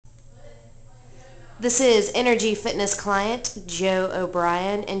This is Energy Fitness client Joe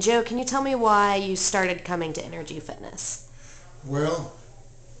O'Brien. And Joe, can you tell me why you started coming to Energy Fitness? Well,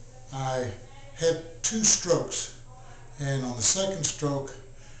 I had 2 strokes, and on the second stroke,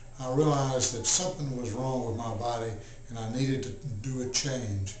 I realized that something was wrong with my body and I needed to do a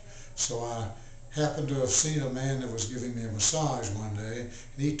change. So I happened to have seen a man that was giving me a massage one day, and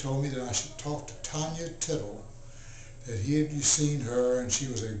he told me that I should talk to Tanya Tittle, that he had seen her and she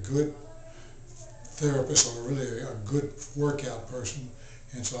was a good therapist or really a good workout person.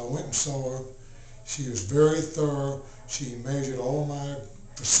 And so I went and saw her. She was very thorough. She measured all my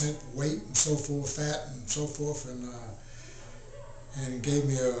percent weight and so forth, fat and so forth, and gave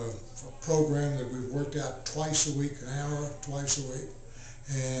me a program that we worked out twice a week, an hour twice a week.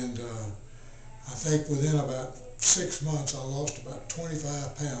 And I think within about 6 months I lost about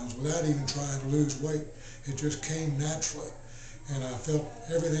 25 pounds without even trying to lose weight. It just came naturally. And I felt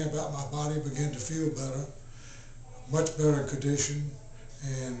everything about my body began to feel better, much better condition,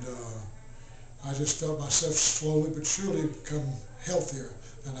 and I just felt myself slowly but surely become healthier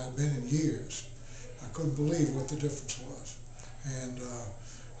than I'd been in years. I couldn't believe what the difference was. And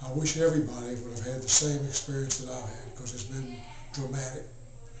I wish everybody would have had the same experience that I've had, because it's been dramatic.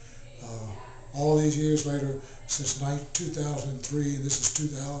 All these years later, since 2003, and this is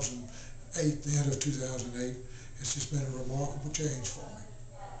 2008, the end of 2008, it's just been a remarkable change for me.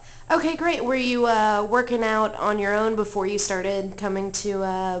 Okay, great. Were you working out on your own before you started coming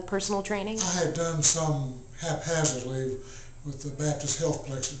to personal training? I had done some haphazardly with the Baptist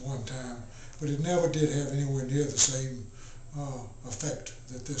Healthplex at one time, but it never did have anywhere near the same effect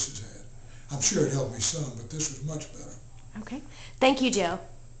that this has had. I'm sure it helped me some, but this was much better. Okay. Thank you, Joe.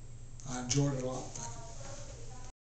 I enjoyed it a lot. Thank you.